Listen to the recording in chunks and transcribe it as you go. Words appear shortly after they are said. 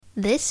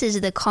This is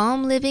the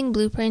Calm Living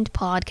Blueprint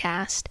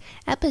Podcast,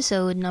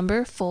 episode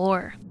number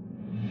 4.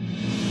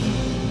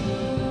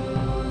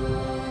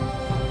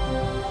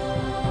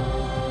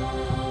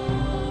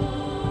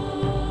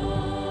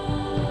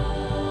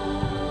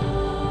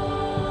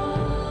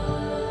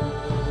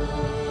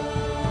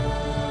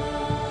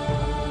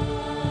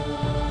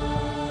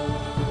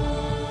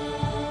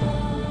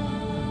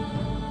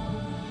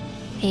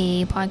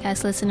 Hey,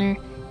 podcast listener.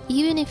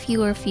 Even if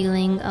you are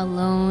feeling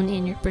alone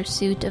in your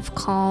pursuit of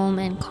calm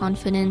and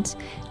confidence,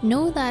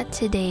 know that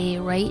today,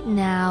 right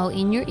now,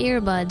 in your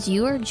earbuds,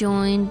 you are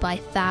joined by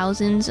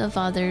thousands of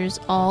others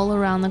all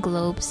around the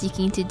globe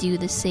seeking to do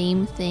the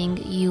same thing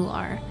you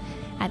are.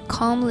 At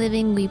Calm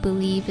Living, we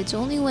believe it's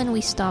only when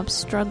we stop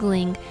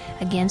struggling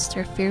against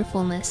our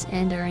fearfulness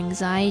and our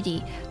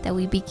anxiety that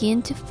we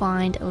begin to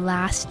find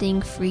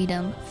lasting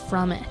freedom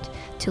from it,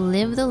 to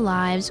live the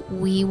lives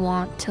we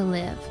want to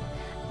live.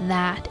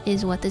 That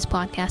is what this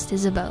podcast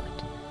is about.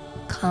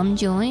 Come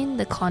join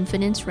the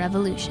confidence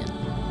revolution.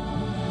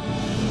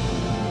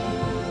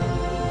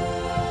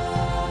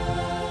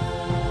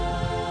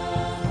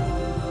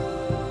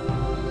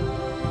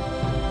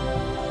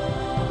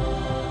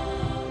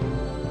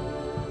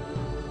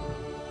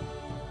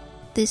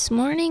 This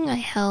morning I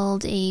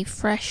held a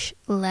fresh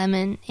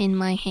lemon in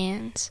my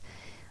hands.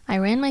 I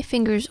ran my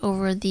fingers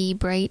over the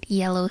bright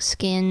yellow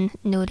skin,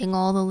 noting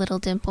all the little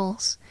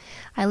dimples.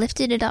 I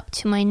lifted it up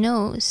to my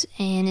nose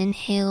and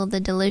inhaled the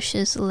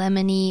delicious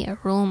lemony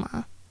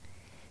aroma.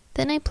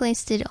 Then I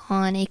placed it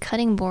on a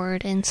cutting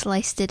board and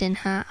sliced it in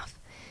half.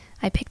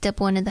 I picked up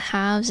one of the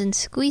halves and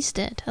squeezed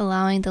it,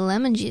 allowing the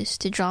lemon juice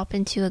to drop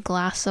into a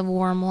glass of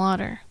warm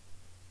water.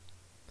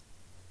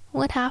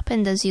 What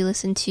happened as you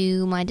listened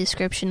to my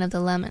description of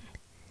the lemon?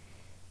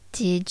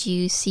 Did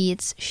you see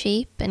its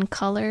shape and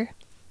color?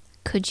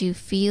 Could you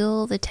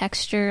feel the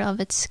texture of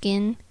its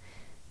skin?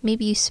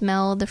 Maybe you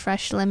smelled the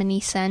fresh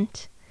lemony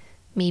scent.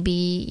 Maybe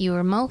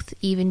your mouth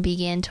even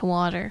began to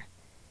water.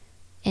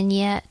 And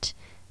yet,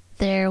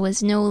 there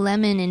was no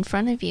lemon in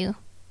front of you.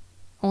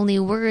 Only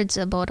words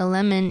about a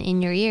lemon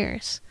in your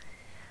ears.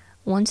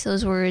 Once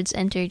those words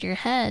entered your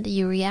head,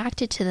 you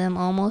reacted to them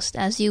almost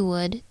as you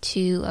would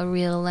to a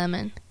real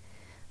lemon.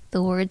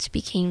 The words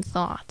became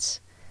thoughts.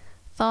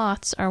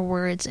 Thoughts are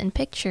words and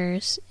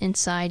pictures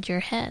inside your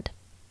head.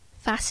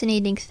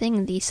 Fascinating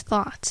thing, these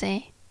thoughts, eh?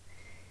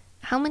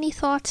 How many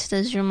thoughts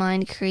does your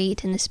mind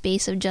create in the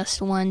space of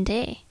just one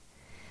day?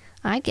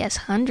 I guess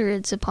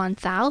hundreds upon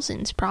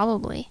thousands,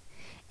 probably.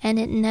 And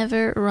it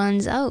never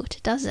runs out,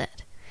 does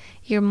it?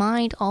 Your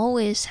mind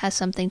always has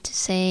something to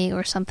say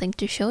or something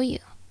to show you.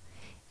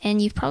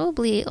 And you've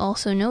probably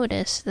also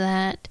noticed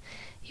that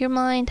your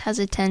mind has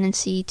a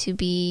tendency to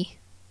be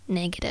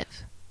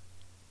negative.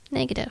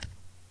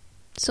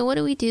 So what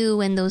do we do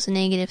when those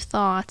negative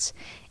thoughts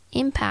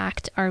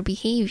impact our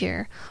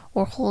behavior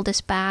or hold us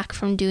back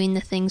from doing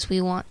the things we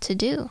want to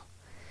do?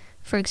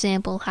 For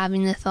example,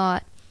 having the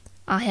thought,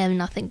 I have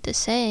nothing to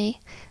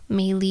say,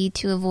 may lead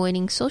to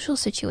avoiding social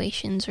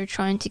situations or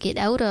trying to get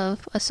out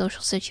of a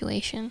social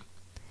situation.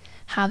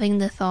 Having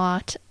the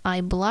thought,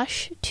 I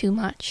blush too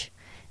much,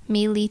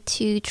 may lead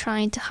to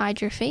trying to hide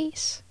your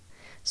face.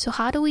 So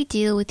how do we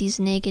deal with these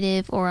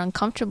negative or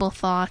uncomfortable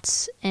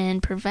thoughts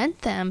and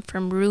prevent them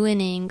from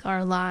ruining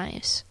our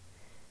lives?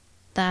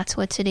 That's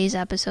what today's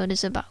episode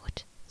is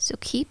about, so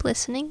keep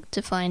listening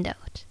to find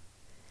out.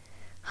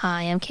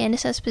 Hi, I'm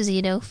Candice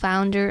Esposito,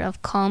 founder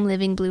of Calm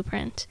Living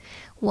Blueprint.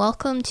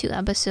 Welcome to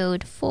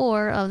episode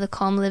 4 of the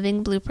Calm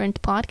Living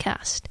Blueprint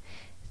podcast.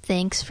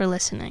 Thanks for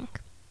listening.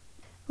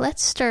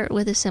 Let's start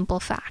with a simple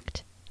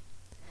fact.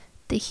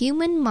 The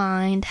human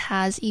mind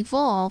has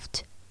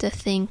evolved to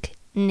think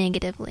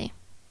negatively.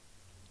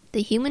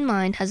 The human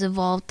mind has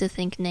evolved to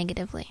think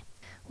negatively.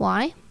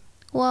 Why?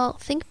 Well,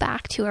 think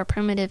back to our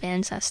primitive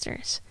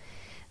ancestors.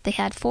 They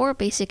had 4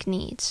 basic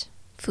needs: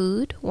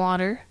 food,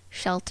 water,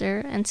 shelter,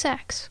 and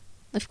sex.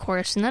 Of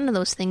course, none of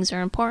those things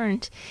are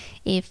important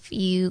if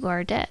you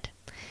are dead.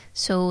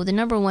 So the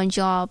number one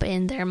job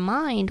in their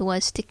mind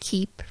was to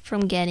keep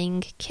from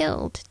getting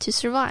killed, to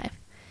survive.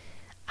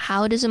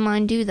 How does a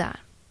mind do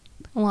that?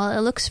 Well, it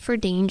looks for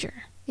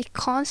danger. It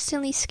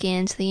constantly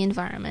scans the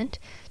environment,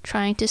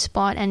 trying to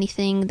spot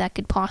anything that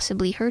could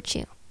possibly hurt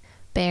you.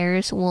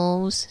 Bears,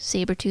 wolves,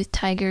 saber-toothed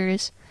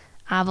tigers,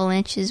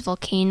 avalanches,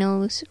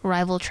 volcanoes,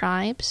 rival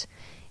tribes.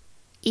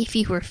 If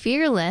you were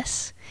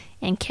fearless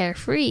and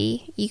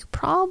carefree, you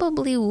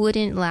probably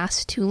wouldn't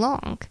last too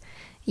long.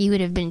 You would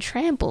have been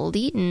trampled,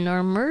 eaten,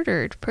 or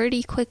murdered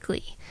pretty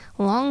quickly,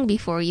 long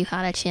before you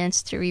had a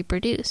chance to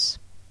reproduce.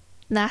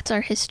 That's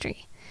our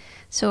history.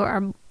 So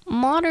our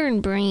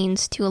modern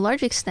brains, to a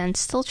large extent,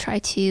 still try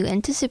to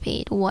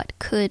anticipate what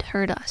could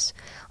hurt us,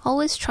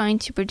 always trying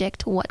to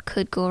predict what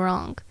could go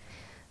wrong.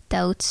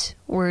 Doubts,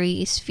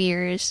 worries,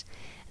 fears,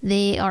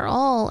 they are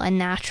all a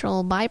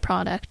natural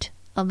byproduct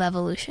of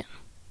evolution.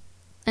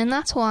 And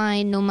that's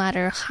why no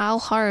matter how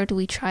hard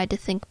we try to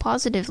think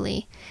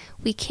positively,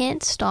 we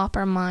can't stop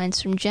our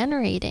minds from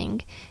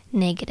generating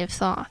negative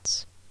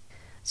thoughts.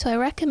 So I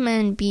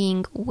recommend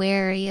being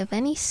wary of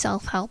any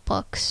self-help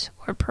books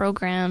or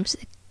programs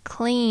that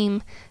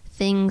claim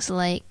things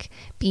like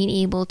being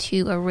able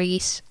to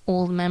erase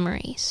old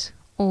memories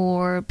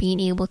or being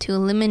able to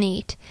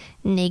eliminate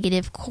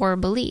negative core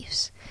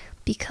beliefs,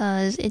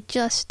 because it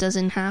just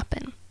doesn't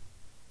happen.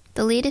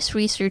 The latest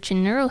research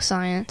in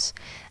neuroscience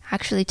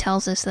actually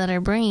tells us that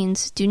our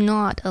brains do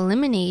not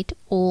eliminate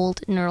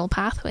old neural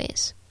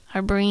pathways.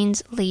 Our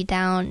brains lay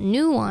down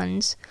new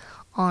ones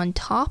on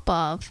top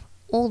of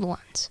old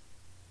ones.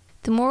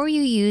 The more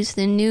you use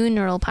the new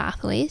neural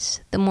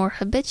pathways, the more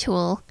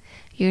habitual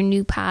your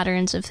new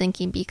patterns of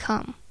thinking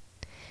become.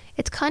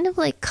 It's kind of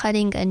like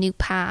cutting a new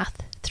path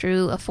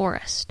through a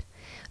forest.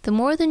 The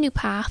more the new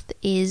path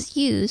is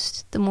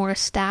used, the more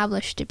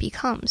established it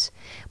becomes,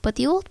 but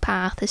the old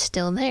path is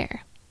still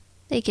there.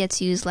 It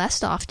gets used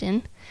less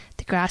often,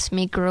 the grass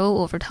may grow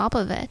over top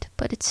of it,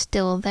 but it's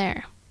still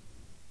there.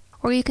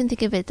 Or you can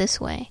think of it this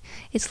way,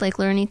 it's like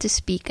learning to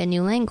speak a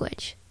new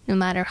language. No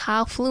matter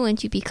how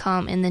fluent you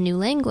become in the new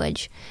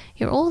language,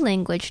 your old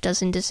language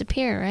doesn't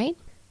disappear, right?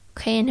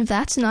 Okay, and if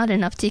that's not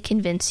enough to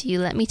convince you,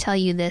 let me tell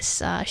you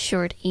this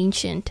short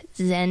ancient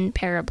Zen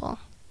parable.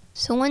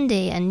 So one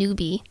day a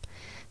newbie,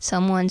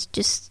 someone's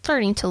just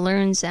starting to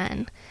learn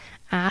Zen,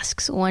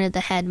 asks one of the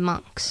head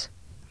monks,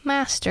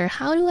 "Master,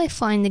 how do I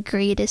find the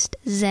greatest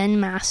Zen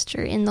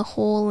master in the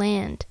whole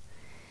land?"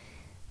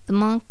 The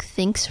monk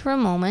thinks for a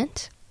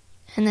moment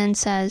and then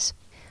says,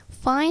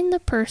 "Find the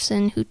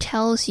person who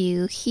tells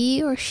you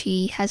he or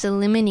she has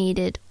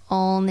eliminated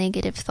all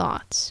negative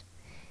thoughts.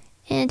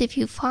 And if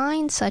you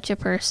find such a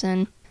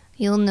person,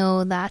 you'll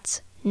know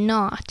that's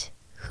not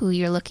who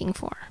you're looking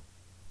for."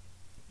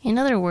 In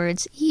other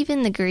words,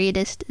 even the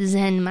greatest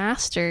Zen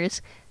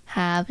masters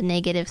have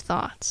negative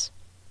thoughts.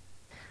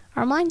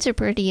 Our minds are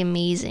pretty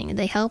amazing.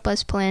 They help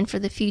us plan for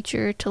the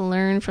future, to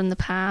learn from the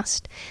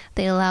past.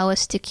 They allow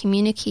us to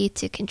communicate,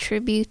 to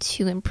contribute,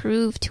 to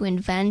improve, to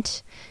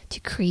invent, to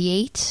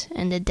create,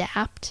 and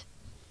adapt.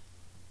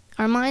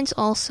 Our minds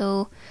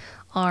also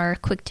are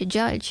quick to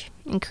judge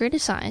and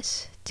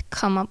criticize, to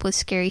come up with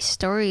scary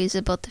stories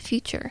about the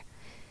future,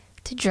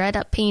 to dread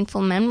up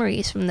painful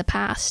memories from the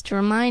past, to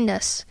remind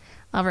us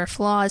of our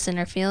flaws and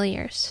our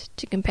failures,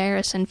 to compare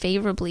us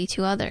unfavorably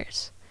to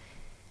others.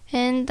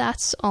 And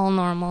that's all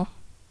normal.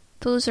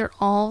 Those are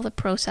all the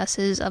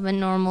processes of a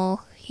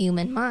normal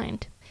human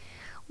mind.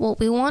 What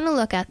we want to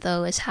look at,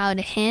 though, is how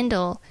to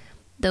handle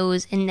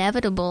those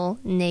inevitable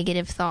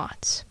negative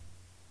thoughts.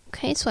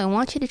 Okay, so I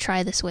want you to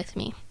try this with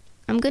me.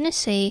 I'm going to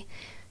say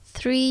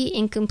 3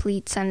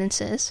 incomplete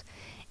sentences,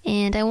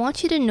 and I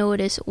want you to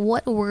notice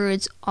what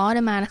words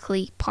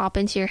automatically pop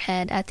into your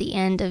head at the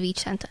end of each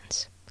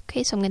sentence.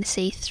 Okay, so I'm going to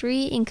say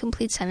 3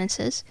 incomplete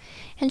sentences,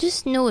 and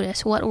just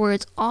notice what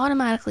words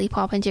automatically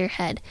pop into your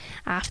head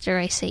after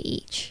I say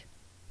each.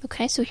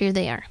 Okay, so here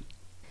they are.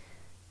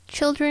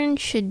 Children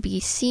should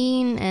be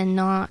seen and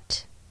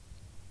not.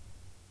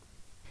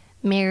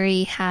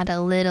 Mary had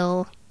a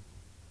little.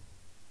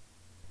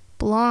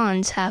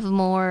 Blondes have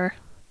more.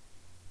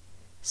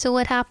 So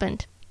what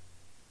happened?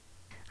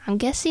 I'm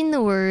guessing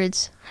the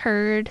words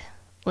herd,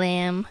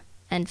 lamb,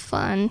 and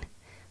fun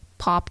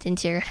popped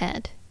into your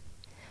head.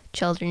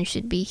 Children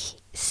should be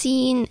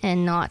seen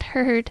and not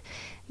heard.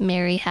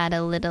 Mary had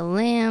a little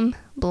lamb.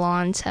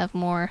 Blondes have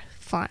more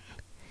fun.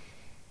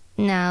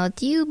 Now,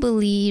 do you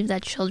believe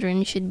that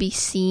children should be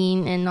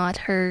seen and not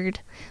heard?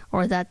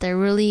 Or that there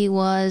really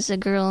was a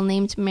girl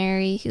named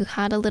Mary who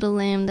had a little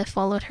lamb that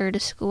followed her to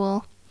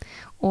school?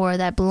 Or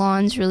that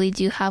blondes really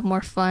do have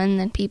more fun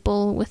than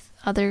people with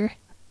other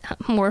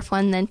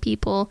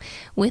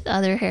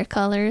hair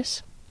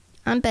colors?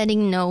 I'm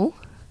betting no.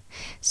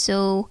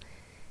 So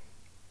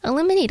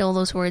eliminate all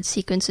those word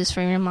sequences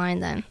from your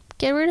mind then.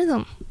 Get rid of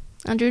them.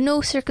 Under no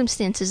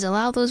circumstances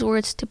allow those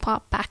words to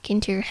pop back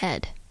into your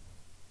head.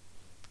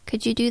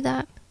 Could you do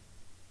that?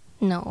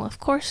 No, of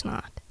course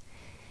not.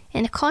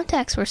 In a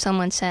context where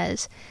someone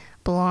says,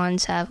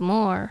 blondes have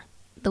more,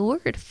 the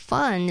word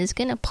fun is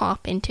going to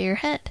pop into your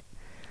head.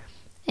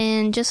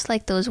 And just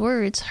like those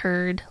words,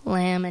 herd,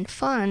 lamb, and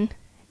fun,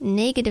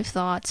 negative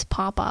thoughts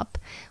pop up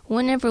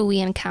whenever we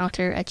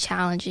encounter a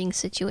challenging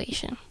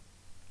situation.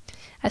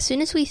 As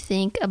soon as we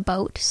think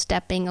about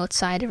stepping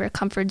outside of our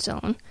comfort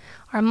zone,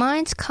 our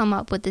minds come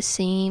up with the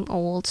same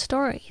old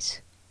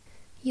stories.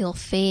 You'll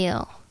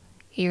fail.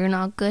 You're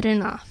not good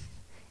enough.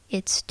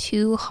 It's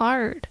too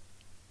hard.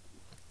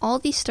 All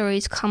these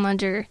stories come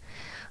under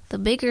the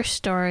bigger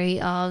story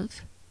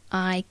of,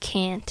 I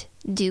can't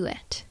do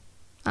it.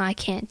 I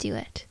can't do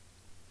it.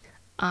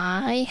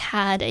 I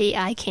had a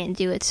I can't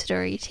do it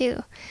story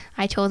too.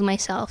 I told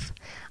myself,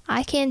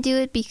 I can't do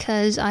it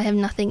because I have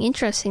nothing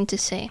interesting to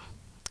say.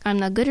 I'm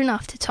not good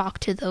enough to talk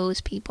to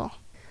those people.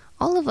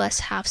 All of us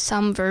have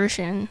some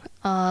version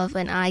of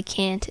an I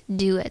can't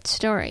do it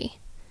story.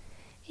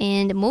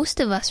 And most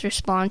of us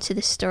respond to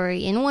the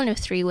story in one of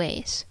 3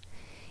 ways.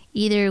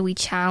 Either we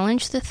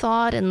challenge the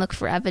thought and look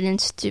for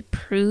evidence to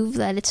prove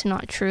that it's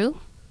not true,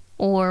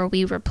 or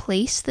we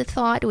replace the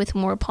thought with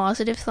more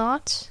positive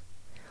thoughts,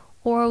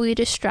 or we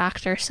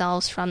distract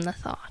ourselves from the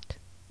thought.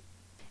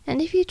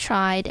 And if you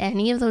tried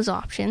any of those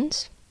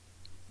options,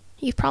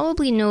 you've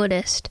probably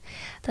noticed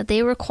that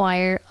they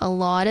require a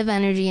lot of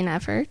energy and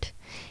effort,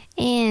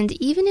 and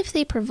even if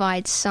they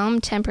provide some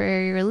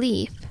temporary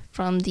relief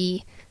from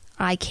the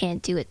 "I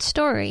can't do it"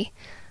 story,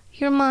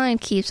 your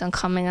mind keeps on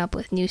coming up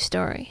with new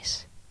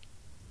stories.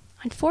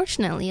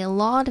 Unfortunately, a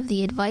lot of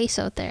the advice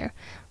out there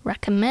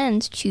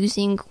recommends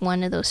choosing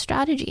one of those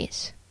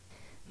strategies.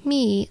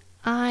 Me,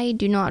 I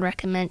do not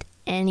recommend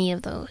any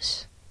of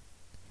those.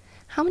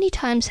 How many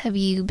times have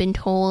you been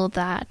told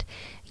that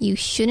you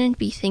shouldn't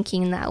be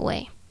thinking that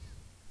way?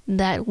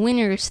 That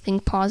winners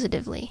think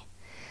positively?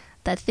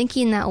 That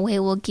thinking that way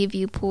will give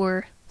you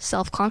poor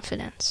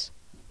self-confidence?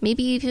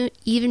 Maybe you've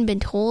even been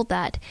told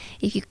that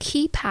if you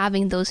keep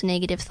having those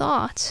negative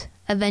thoughts,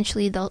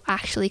 eventually they'll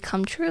actually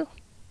come true.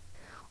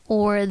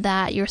 Or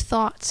that your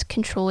thoughts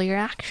control your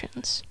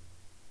actions.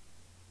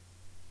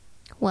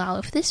 Well,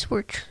 if this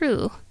were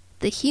true,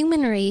 the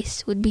human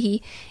race would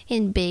be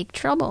in big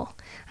trouble.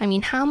 I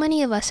mean, how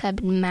many of us have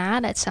been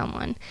mad at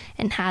someone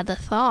and had the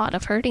thought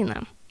of hurting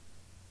them?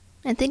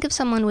 And think of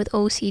someone with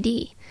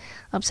OCD,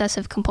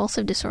 obsessive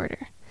compulsive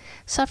disorder.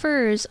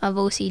 Sufferers of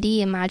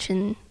OCD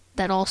imagine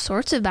that all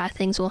sorts of bad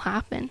things will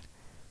happen.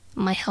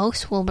 My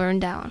house will burn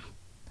down.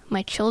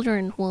 My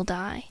children will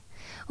die.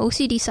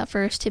 OCD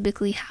sufferers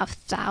typically have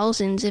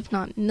thousands, if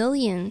not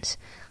millions,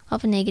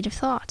 of negative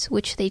thoughts,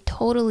 which they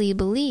totally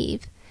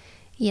believe,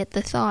 yet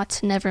the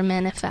thoughts never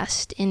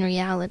manifest in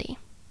reality.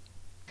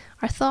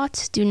 Our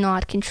thoughts do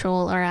not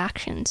control our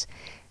actions.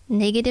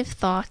 Negative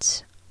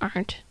thoughts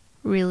aren't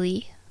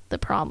really the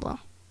problem.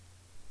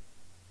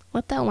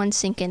 Let that one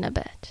sink in a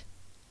bit.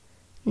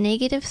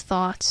 Negative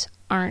thoughts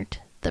aren't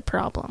the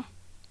problem.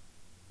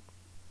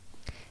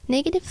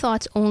 Negative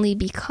thoughts only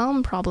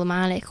become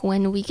problematic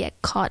when we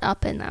get caught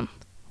up in them,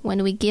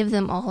 when we give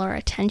them all our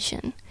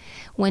attention,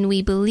 when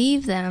we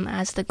believe them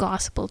as the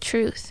gospel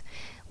truth,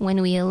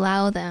 when we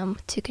allow them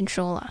to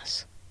control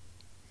us.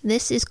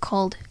 This is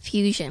called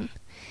fusion.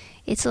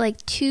 It's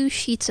like two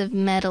sheets of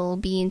metal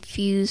being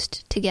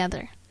fused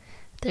together.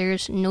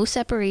 There's no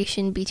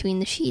separation between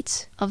the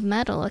sheets of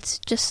metal. It's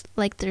just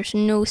like there's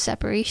no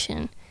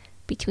separation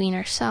between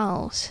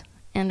ourselves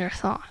and our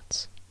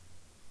thoughts.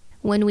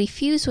 When we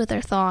fuse with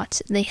our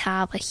thoughts, they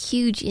have a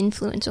huge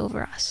influence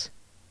over us.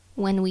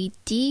 When we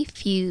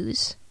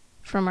defuse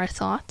from our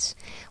thoughts,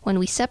 when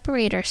we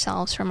separate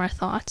ourselves from our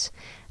thoughts,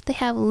 they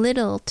have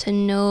little to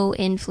no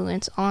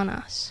influence on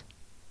us.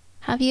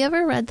 Have you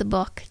ever read the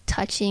book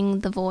Touching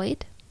the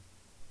Void?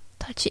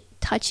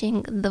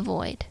 Touching the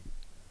Void.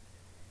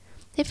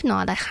 If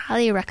not, I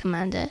highly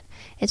recommend it.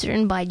 It's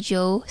written by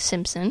Joe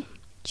Simpson,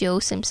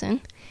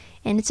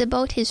 and it's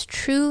about his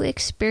true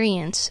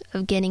experience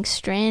of getting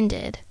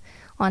stranded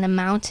on a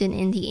mountain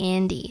in the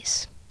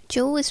Andes.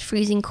 Joe was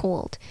freezing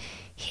cold.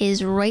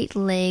 His right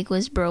leg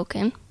was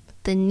broken,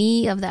 the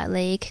knee of that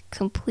leg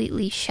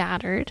completely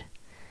shattered.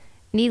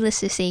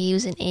 Needless to say, he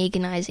was in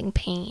agonizing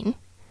pain.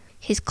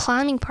 His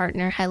climbing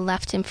partner had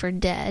left him for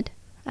dead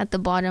at the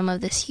bottom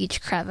of this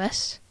huge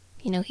crevice.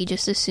 He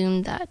just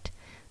assumed that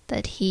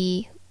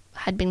he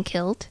had been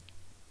killed.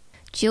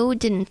 Joe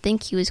didn't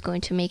think he was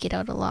going to make it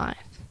out alive.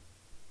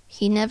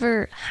 He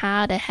never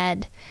had a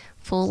head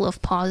full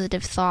of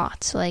positive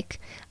thoughts like,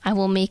 I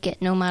will make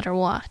it no matter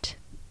what.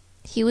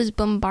 He was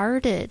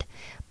bombarded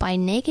by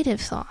negative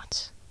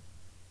thoughts.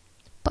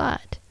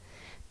 But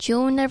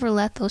Joe never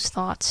let those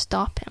thoughts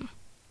stop him.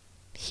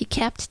 He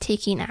kept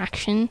taking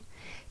action,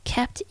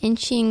 kept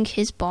inching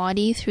his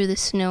body through the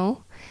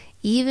snow,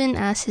 even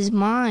as his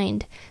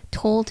mind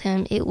told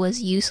him it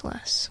was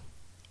useless.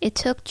 It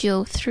took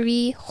Joe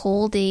 3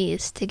 whole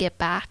days to get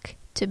back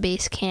to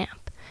base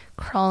camp,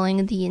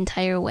 crawling the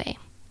entire way.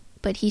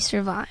 But he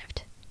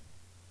survived.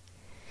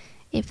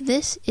 If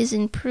this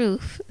isn't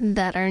proof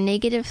that our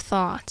negative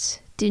thoughts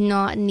do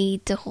not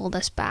need to hold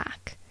us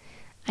back,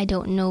 I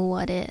don't know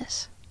what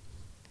is.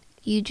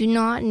 You do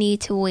not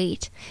need to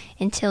wait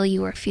until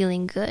you are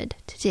feeling good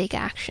to take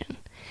action.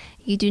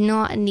 You do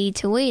not need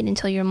to wait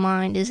until your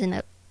mind is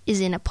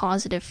in a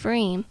positive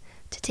frame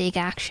to take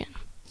action.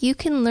 You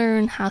can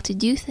learn how to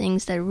do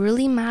things that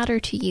really matter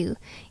to you,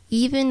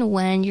 even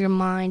when your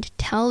mind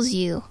tells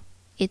you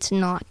it's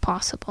not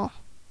possible.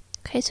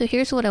 Okay, so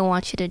here's what I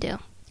want you to do.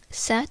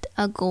 Set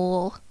a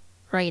goal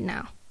right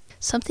now.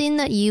 Something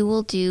that you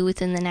will do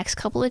within the next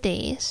couple of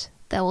days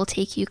that will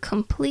take you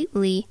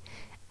completely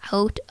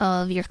out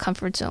of your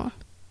comfort zone.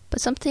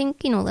 But something,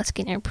 that's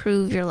going to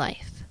improve your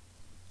life.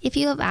 If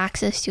you have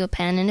access to a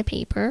pen and a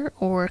paper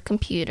or a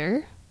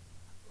computer,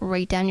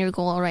 write down your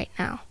goal right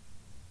now.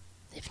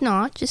 If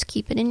not, just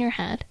keep it in your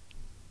head.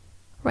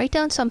 Write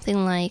down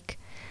something like,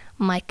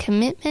 my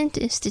commitment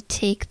is to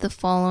take the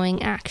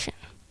following action.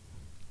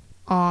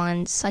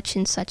 On such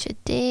and such a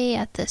day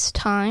at this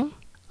time,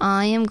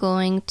 I am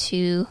going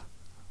to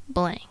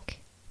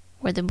blank.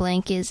 Where the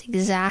blank is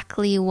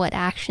exactly what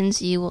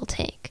actions you will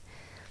take.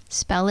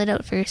 Spell it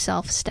out for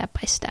yourself step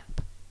by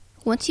step.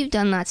 Once you've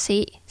done that,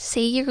 say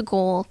your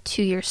goal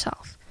to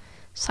yourself.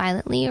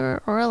 Silently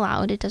or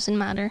aloud, it doesn't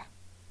matter.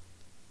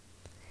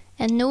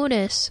 And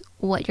notice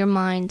what your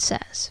mind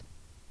says.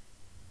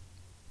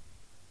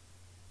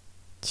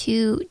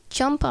 To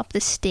jump up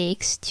the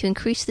stakes, to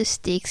increase the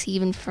stakes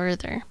even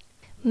further,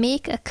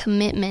 make a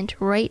commitment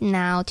right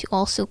now to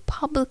also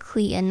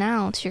publicly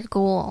announce your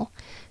goal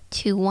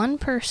to one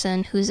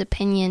person whose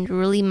opinion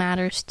really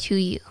matters to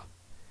you.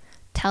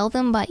 Tell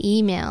them by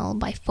email,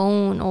 by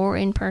phone, or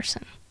in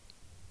person.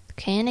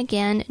 Okay, and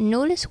again,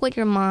 notice what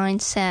your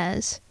mind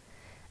says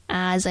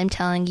as I'm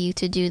telling you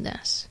to do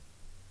this.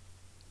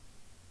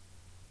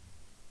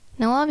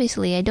 Now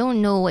obviously, I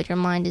don't know what your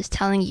mind is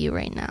telling you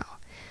right now,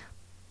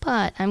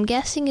 but I'm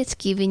guessing it's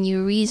giving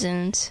you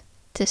reasons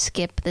to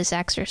skip this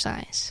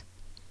exercise.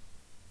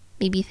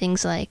 Maybe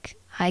things like,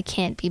 I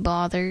can't be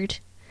bothered,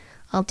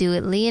 I'll do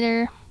it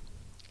later,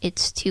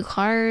 it's too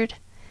hard,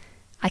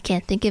 I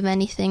can't think of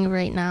anything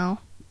right now.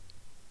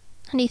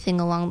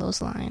 Anything along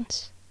those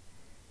lines.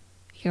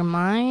 Your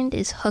mind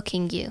is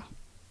hooking you.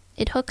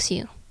 It hooks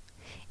you.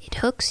 It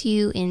hooks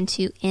you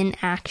into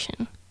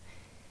inaction.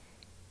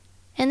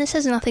 And this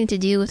has nothing to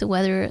do with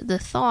whether the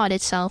thought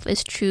itself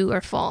is true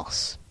or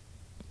false.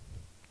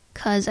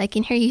 Because I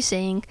can hear you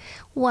saying,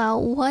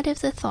 well, what if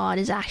the thought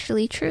is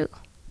actually true?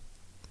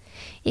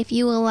 If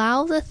you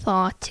allow the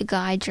thought to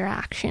guide your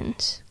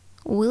actions,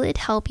 will it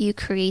help you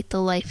create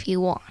the life you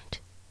want?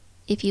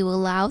 If you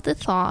allow the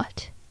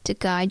thought to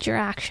guide your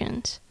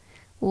actions,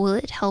 will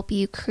it help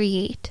you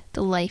create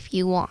the life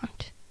you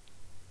want?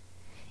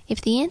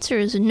 If the answer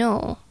is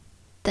no,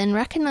 then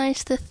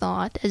recognize the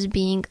thought as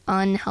being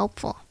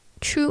unhelpful.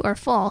 True or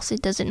false,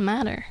 it doesn't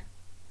matter.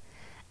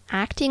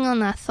 Acting on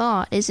that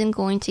thought isn't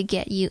going to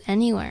get you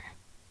anywhere.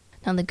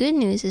 Now the good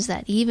news is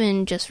that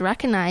even just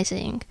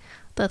recognizing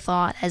the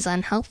thought as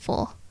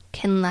unhelpful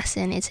can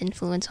lessen its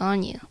influence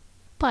on you.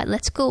 But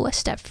let's go a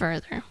step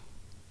further.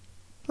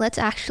 Let's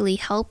actually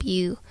help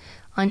you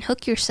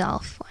unhook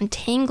yourself,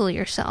 untangle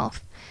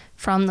yourself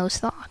from those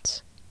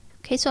thoughts.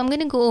 Okay, so I'm going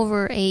to go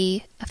over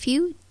a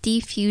few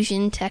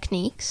diffusion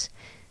techniques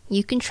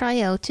you can try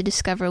out to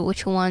discover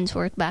which ones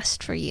work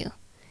best for you.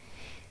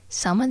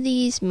 Some of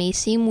these may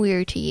seem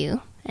weird to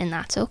you, and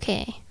that's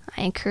okay.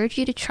 I encourage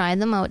you to try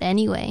them out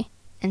anyway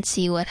and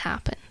see what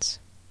happens.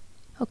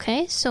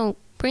 Okay, so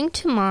bring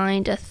to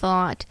mind a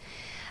thought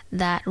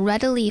that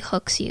readily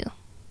hooks you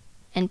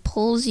and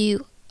pulls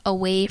you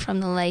away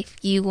from the life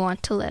you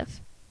want to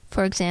live.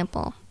 For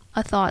example,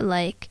 a thought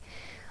like,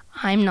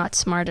 I'm not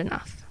smart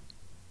enough.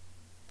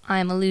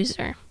 I'm a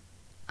loser.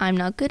 I'm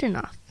not good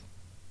enough.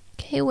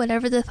 Okay,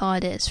 whatever the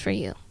thought is for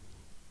you.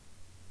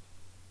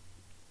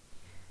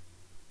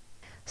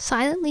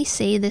 Silently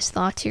say this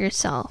thought to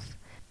yourself,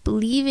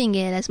 believing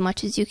it as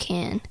much as you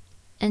can,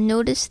 and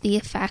notice the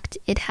effect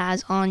it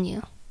has on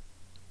you.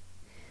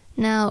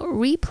 Now,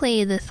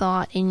 replay the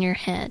thought in your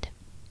head.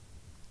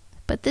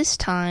 But this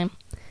time,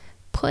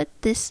 put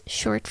this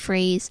short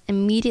phrase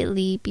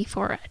immediately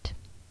before it.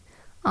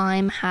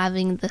 I'm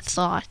having the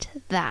thought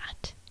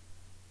that.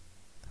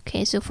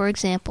 Okay, so for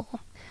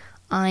example,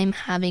 I'm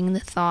having the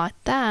thought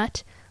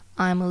that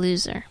I'm a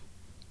loser.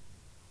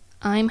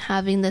 I'm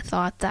having the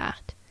thought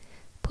that.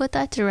 Put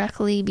that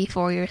directly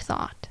before your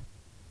thought.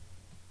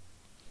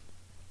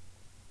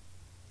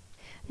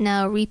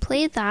 Now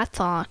replay that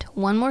thought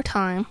one more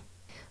time,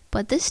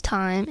 but this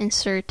time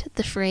insert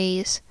the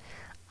phrase,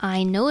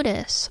 I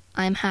notice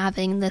I'm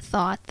having the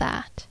thought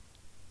that.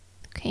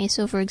 Okay,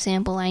 so for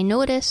example, I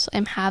notice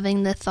I'm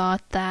having the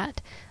thought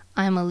that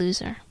I'm a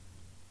loser.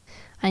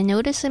 I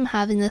notice I'm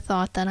having the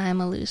thought that I'm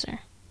a loser.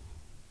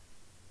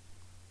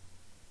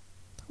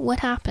 What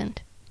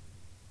happened?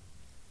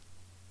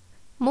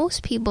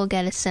 Most people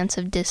get a sense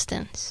of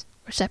distance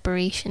or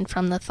separation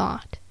from the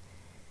thought.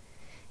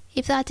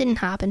 If that didn't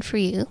happen for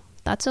you,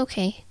 that's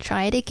okay.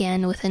 Try it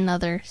again with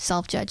another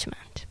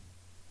self-judgment.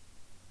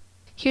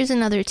 Here's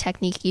another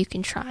technique you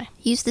can try.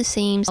 Use the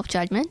same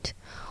self-judgment,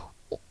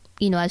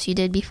 as you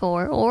did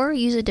before, or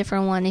use a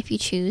different one if you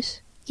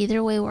choose.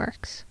 Either way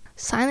works.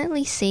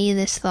 Silently say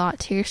this thought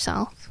to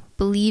yourself,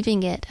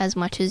 believing it as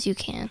much as you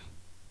can.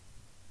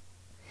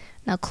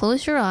 Now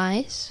close your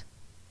eyes,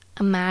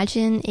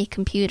 imagine a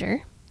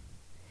computer,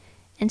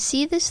 and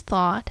see this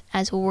thought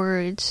as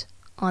words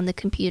on the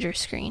computer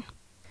screen,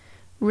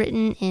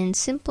 written in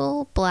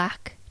simple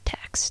black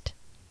text.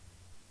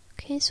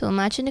 Okay, so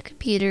imagine a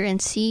computer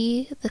and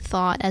see the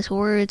thought as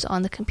words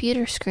on the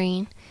computer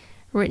screen,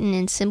 written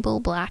in simple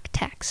black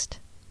text.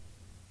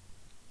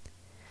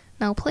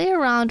 Now play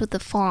around with the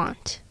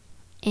font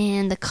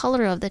and the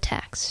color of the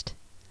text.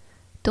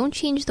 Don't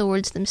change the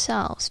words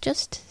themselves,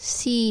 just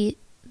see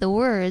the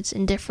words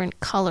in different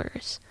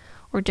colors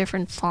or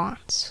different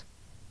fonts.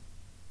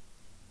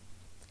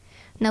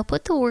 Now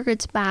put the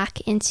words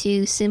back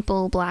into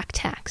simple black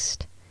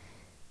text,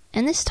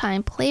 and this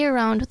time play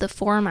around with the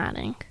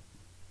formatting.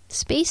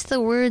 Space the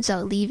words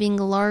out, leaving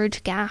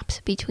large gaps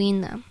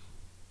between them.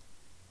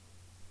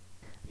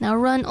 Now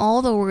run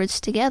all the words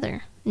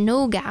together,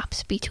 no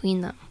gaps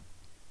between them.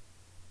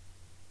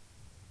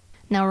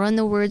 Now run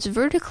the words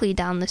vertically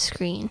down the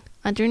screen,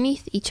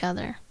 underneath each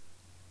other.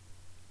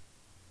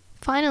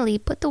 Finally,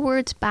 put the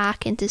words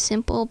back into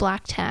simple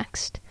black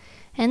text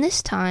And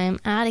this time,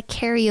 add a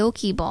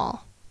karaoke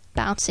ball,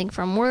 bouncing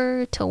from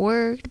word to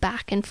word,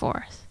 back and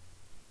forth.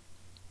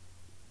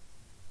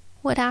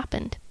 What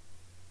happened?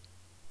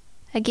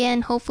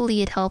 Again,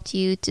 hopefully it helped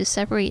you to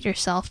separate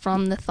yourself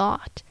from the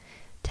thought,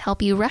 to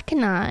help you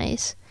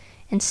recognize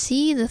and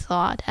see the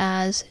thought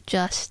as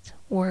just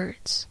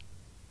words.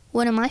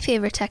 One of my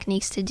favorite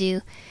techniques to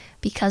do,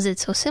 because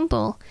it's so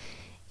simple,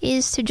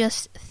 is to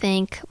just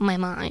thank my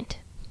mind.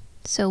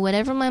 So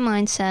whatever my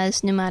mind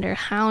says, no matter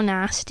how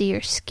nasty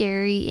or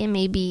scary it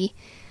may be,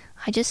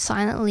 I just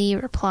silently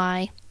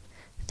reply,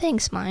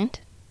 "Thanks, mind.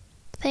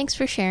 Thanks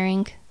for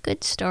sharing.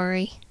 Good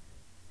story."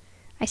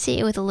 I say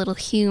it with a little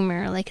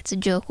humor, like it's a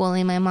joke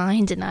only my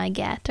mind and I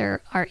get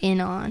or are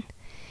in on.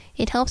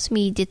 It helps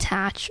me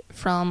detach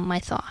from my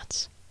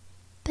thoughts.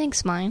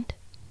 Thanks, mind.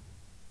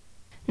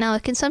 Now,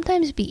 it can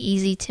sometimes be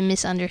easy to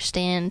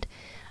misunderstand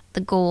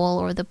the goal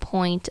or the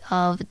point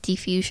of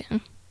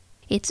diffusion.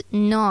 It's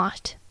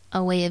not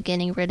a way of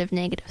getting rid of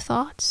negative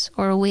thoughts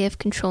or a way of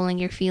controlling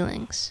your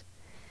feelings.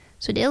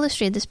 So to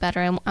illustrate this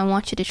better, I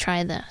want you to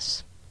try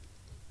this.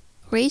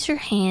 Raise your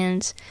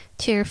hands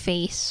to your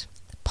face,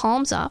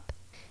 palms up,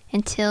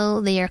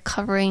 until they are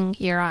covering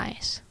your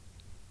eyes.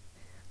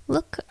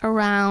 Look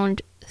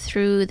around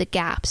through the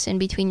gaps in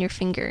between your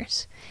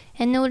fingers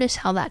and notice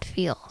how that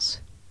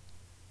feels.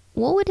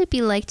 What would it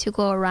be like to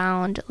go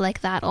around like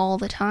that all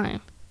the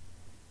time?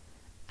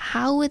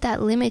 How would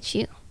that limit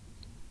you?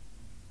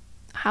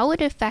 How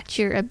would it affect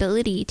your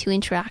ability to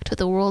interact with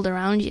the world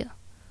around you?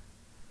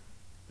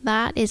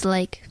 That is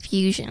like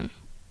fusion.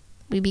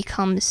 We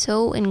become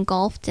so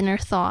engulfed in our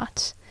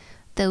thoughts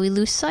that we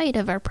lose sight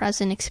of our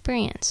present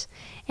experience,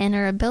 and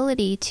our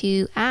ability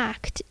to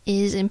act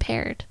is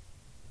impaired.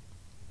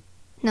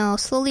 Now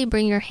slowly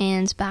bring your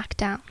hands back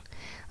down,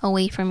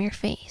 away from your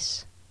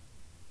face.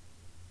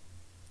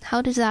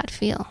 How does that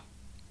feel?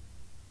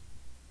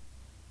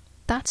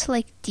 That's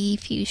like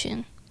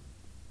diffusion.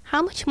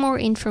 How much more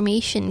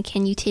information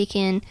can you take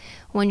in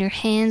when your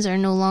hands are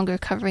no longer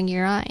covering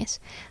your eyes?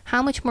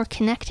 How much more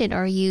connected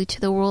are you to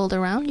the world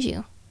around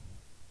you?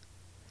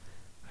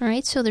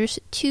 Alright, so there's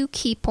 2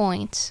 key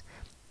points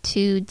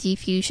to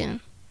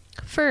diffusion.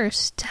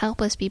 First, to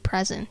help us be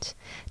present,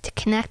 to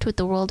connect with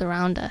the world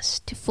around us,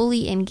 to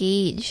fully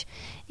engage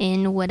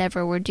in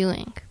whatever we're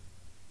doing.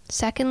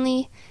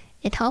 Secondly,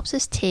 it helps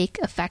us take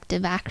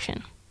effective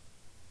action.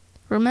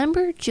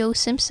 Remember Joe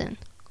Simpson,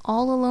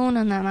 all alone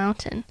on that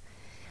mountain.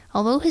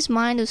 Although his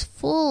mind was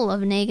full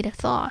of negative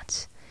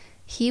thoughts,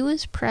 he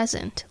was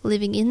present,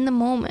 living in the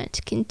moment,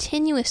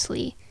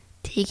 continuously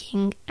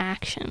taking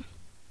action.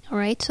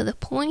 Alright, so the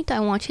point I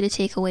want you to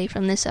take away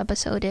from this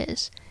episode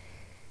is,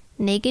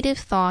 negative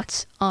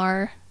thoughts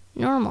are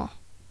normal.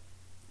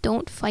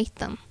 Don't fight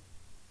them.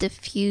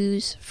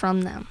 Diffuse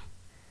from them.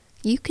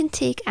 You can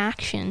take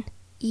action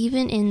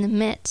even in the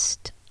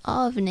midst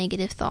of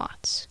negative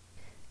thoughts.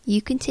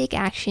 You can take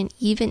action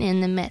even in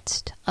the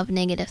midst of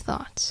negative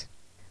thoughts.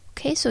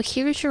 Okay, so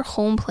here's your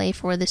home play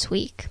for this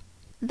week.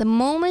 The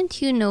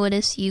moment you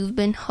notice you've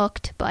been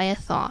hooked by a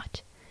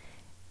thought,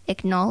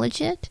 acknowledge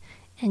it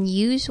and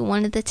use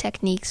one of the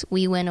techniques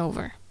we went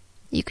over.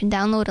 You can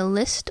download a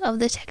list of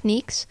the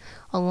techniques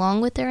along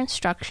with their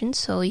instructions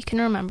so you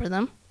can remember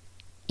them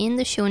in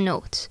the show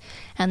notes.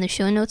 And the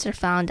show notes are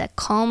found at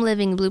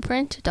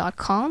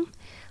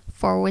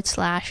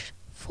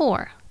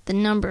calmlivingblueprint.com/4, the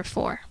number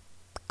 4.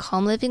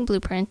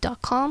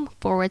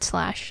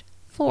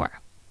 calmlivingblueprint.com/4.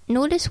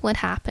 Notice what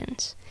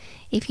happens.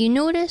 If you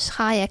notice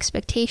high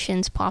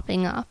expectations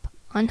popping up,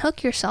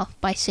 unhook yourself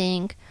by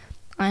saying,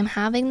 "I'm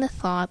having the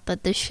thought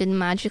that this should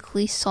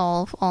magically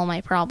solve all my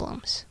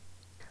problems."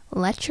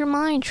 Let your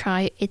mind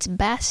try its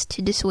best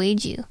to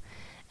dissuade you,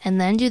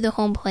 and then do the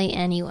home play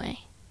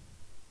anyway.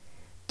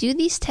 Do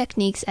these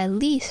techniques at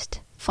least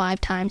 5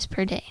 times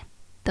per day.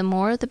 The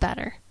more, the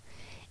better.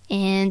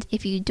 And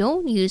if you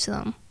don't use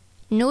them,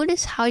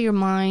 notice how your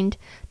mind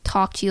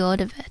talked you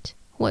out of it.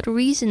 What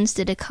reasons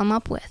did it come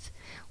up with?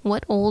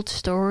 What old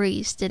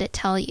stories did it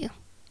tell you?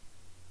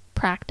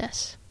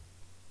 Practice.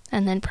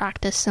 And then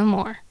practice some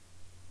more.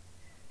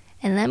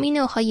 And let me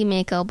know how you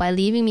make out by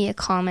leaving me a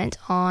comment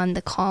on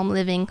the Calm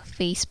Living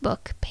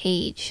Facebook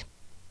page.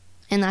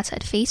 And that's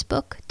at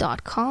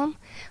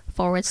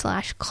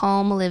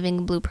facebook.com/Calm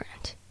Living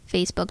Blueprint.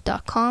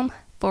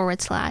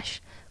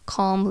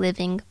 Facebook.com/Calm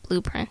Living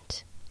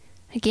Blueprint.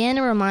 Again,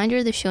 a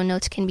reminder, the show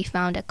notes can be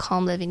found at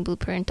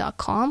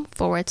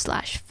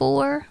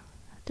calmlivingblueprint.com/4,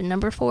 the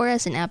number 4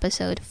 as in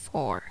episode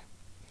 4.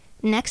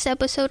 Next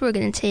episode, we're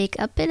going to take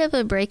a bit of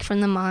a break from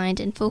the mind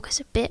and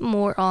focus a bit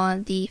more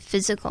on the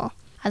physical.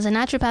 As a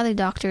naturopathic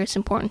doctor, it's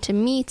important to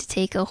me to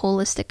take a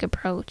holistic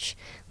approach,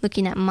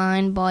 looking at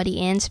mind, body,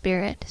 and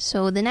spirit.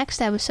 So the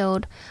next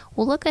episode,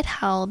 we'll look at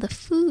how the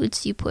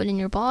foods you put in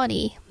your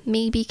body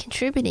may be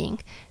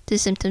contributing to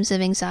symptoms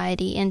of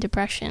anxiety and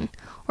depression,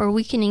 or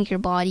weakening your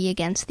body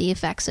against the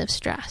effects of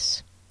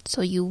stress.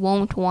 So you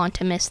won't want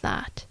to miss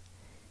that.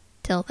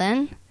 Till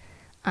then,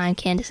 I'm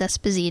Candice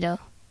Esposito.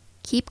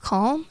 Keep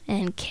calm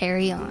and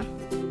carry on.